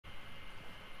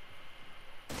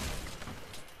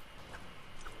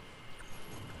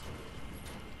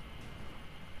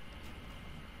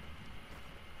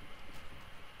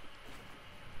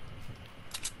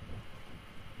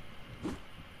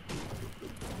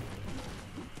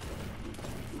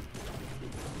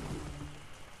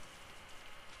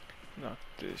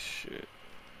this shit.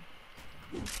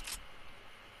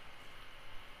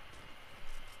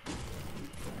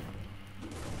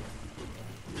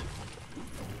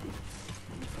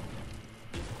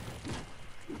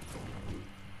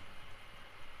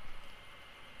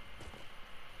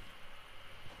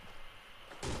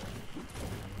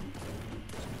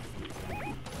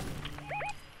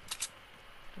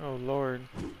 Oh Lord.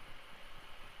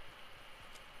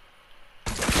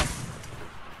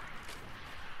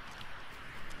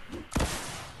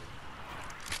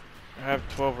 I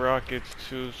have 12 rockets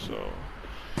too, so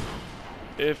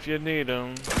if you need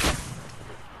them.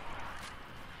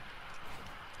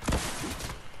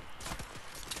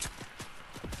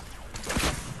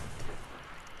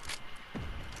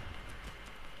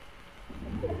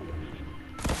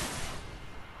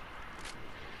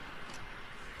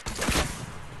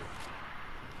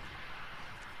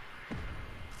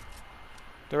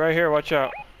 They're right here, watch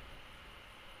out.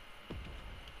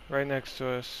 Right next to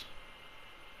us.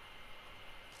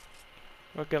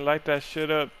 Fucking light that shit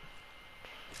up.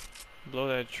 Blow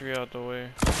that tree out the way.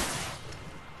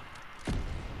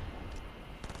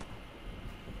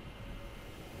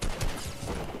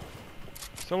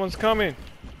 Someone's coming.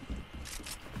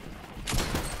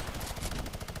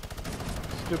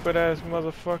 Stupid ass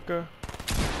motherfucker.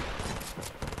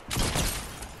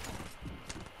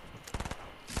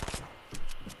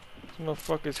 This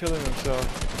motherfucker's healing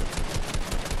himself.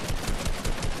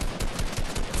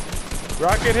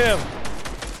 Rocket him!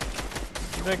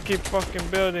 Then keep fucking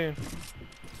building.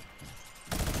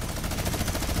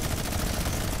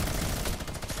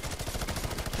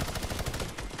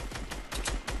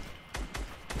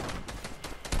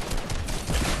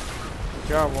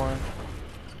 Got one.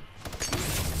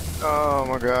 Oh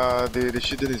my god, dude, this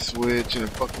shit didn't switch and I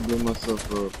fucking blew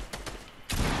myself up.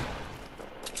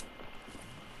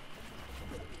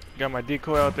 Got my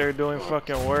decoy out there doing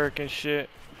fucking work and shit.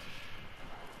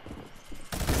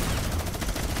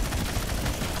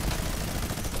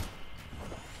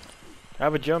 I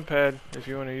have a jump pad if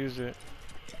you want to use it.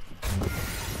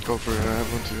 Go for it, I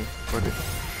have one too. Fuck it.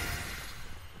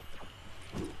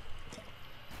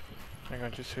 Hang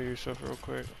on, just heal yourself real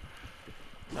quick.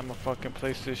 I'ma fucking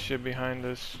place this shit behind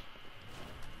us.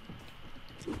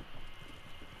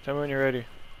 Tell me when you're ready.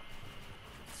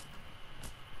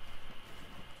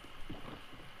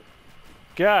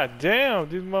 God damn,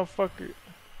 these motherfuckers.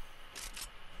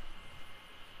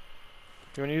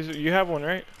 You wanna use it? You have one,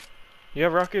 right? You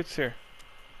have rockets here.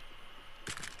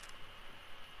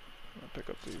 I'll pick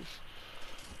up these.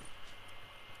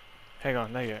 Hang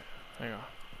on, not yet. Hang on.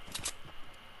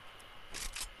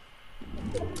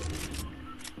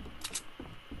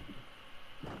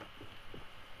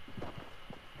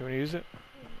 You wanna use it?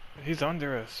 He's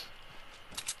under us.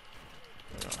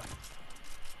 Hang on.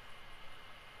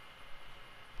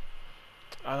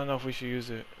 I don't know if we should use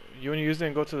it. You wanna use it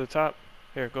and go to the top?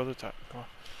 Here, go to the top. Come on.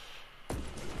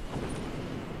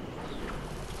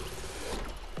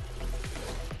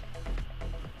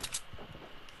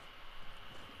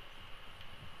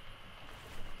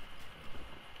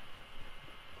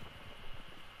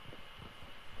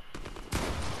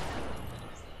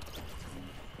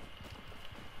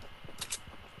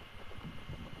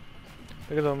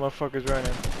 Look at those motherfuckers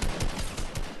running.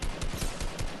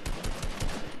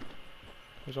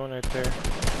 There's one right there.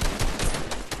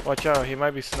 Watch out, he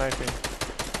might be sniping.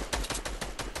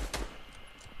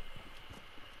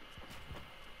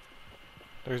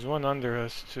 There's one under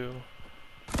us too.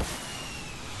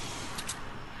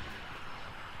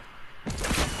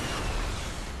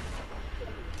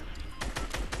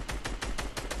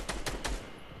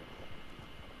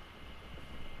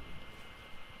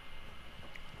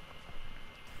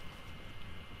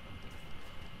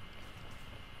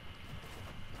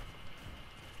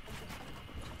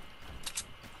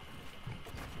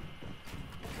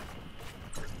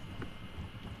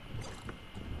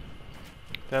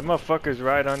 That motherfucker's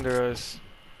right under us.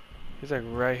 He's like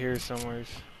right here somewhere.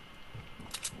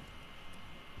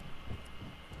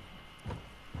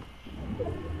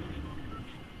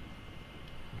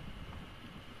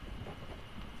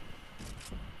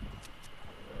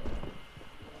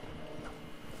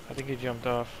 I think he jumped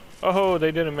off. Oh,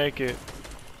 they didn't make it.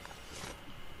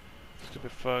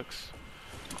 Stupid fucks.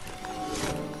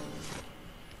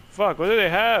 Fuck, what do they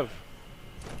have?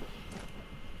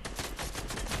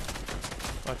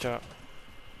 Watch out.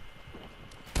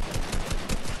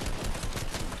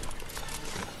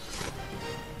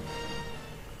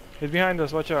 He's behind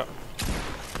us, watch out.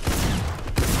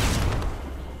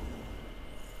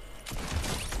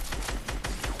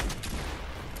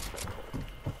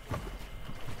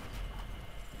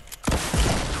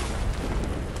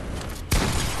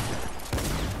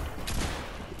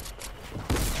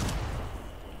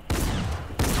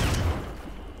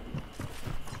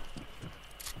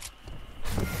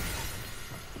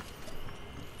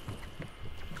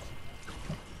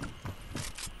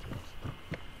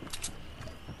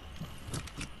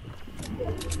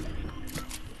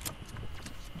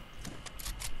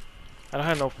 don't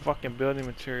have no fucking building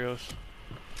materials.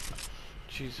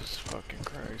 Jesus fucking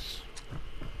Christ.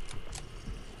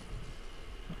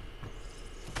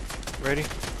 Ready?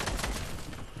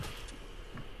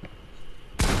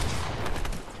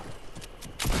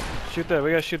 Shoot that,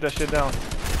 we gotta shoot that shit down.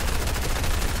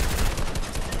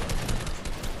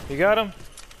 You got him?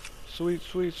 Sweet,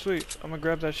 sweet, sweet. I'm gonna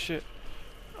grab that shit.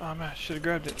 Oh man, should've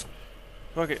grabbed it.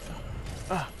 Fuck it.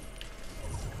 Ah.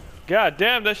 God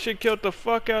damn, that shit killed the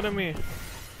fuck out of me.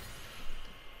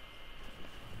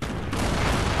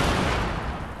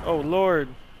 Oh Lord.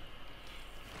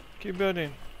 Keep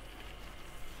building.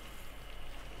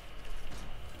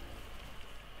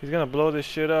 He's gonna blow this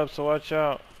shit up, so watch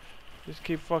out. Just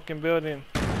keep fucking building.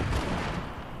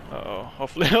 Uh-oh.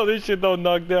 Hopefully all this shit don't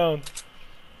knock down.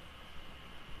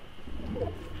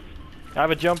 I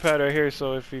have a jump pad right here,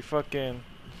 so if he fucking...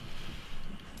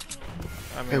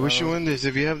 I mean, Hey, which one is?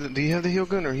 If you have the, do you have the heal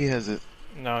gun or he has it?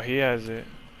 No, he has it.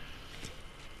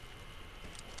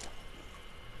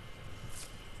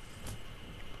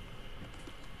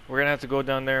 We're gonna have to go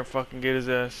down there and fucking get his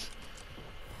ass.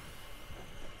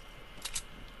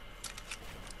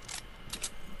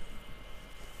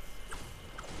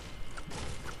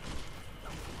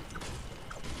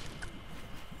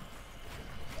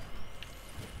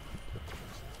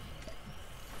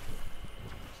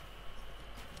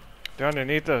 They're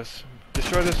underneath us.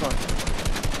 Destroy this one.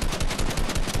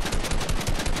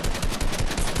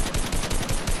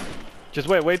 Just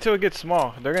wait till it gets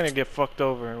small. They're gonna get fucked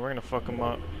over and we're gonna fuck them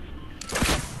up.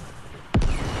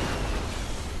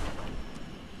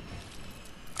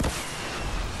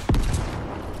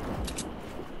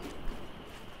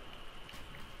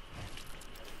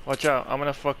 Watch out, I'm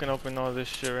gonna fucking open all this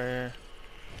shit right here.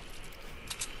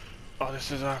 Oh,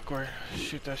 this is awkward.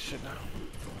 Shoot that shit now.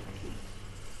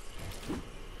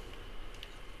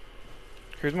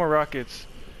 Here's more rockets.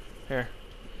 Here.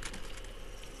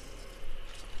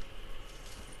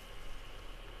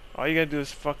 All you gotta do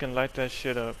is fucking light that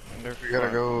shit up. And they're We gotta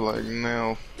go like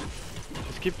now.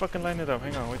 Just keep fucking lighting it up.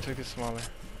 Hang on, wait till it gets smaller.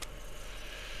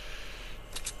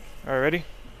 Alright, ready?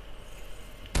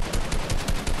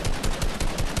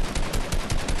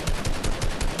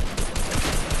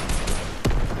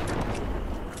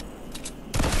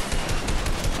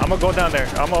 I'm gonna go down there.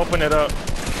 I'm gonna open it up.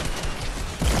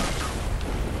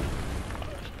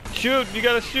 Shoot! You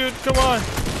gotta shoot! Come on!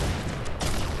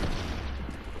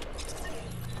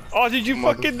 Oh, did you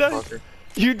fucking die?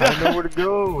 You died! I didn't know where to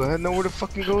go. I didn't know where to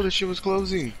fucking go. This shit was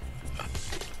closing.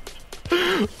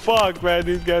 Fuck, man.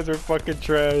 These guys are fucking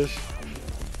trash.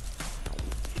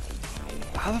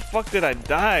 How the fuck did I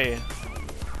die?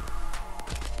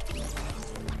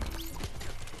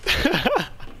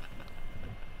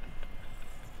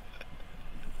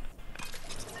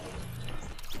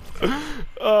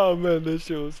 Oh man, that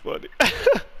shit was funny.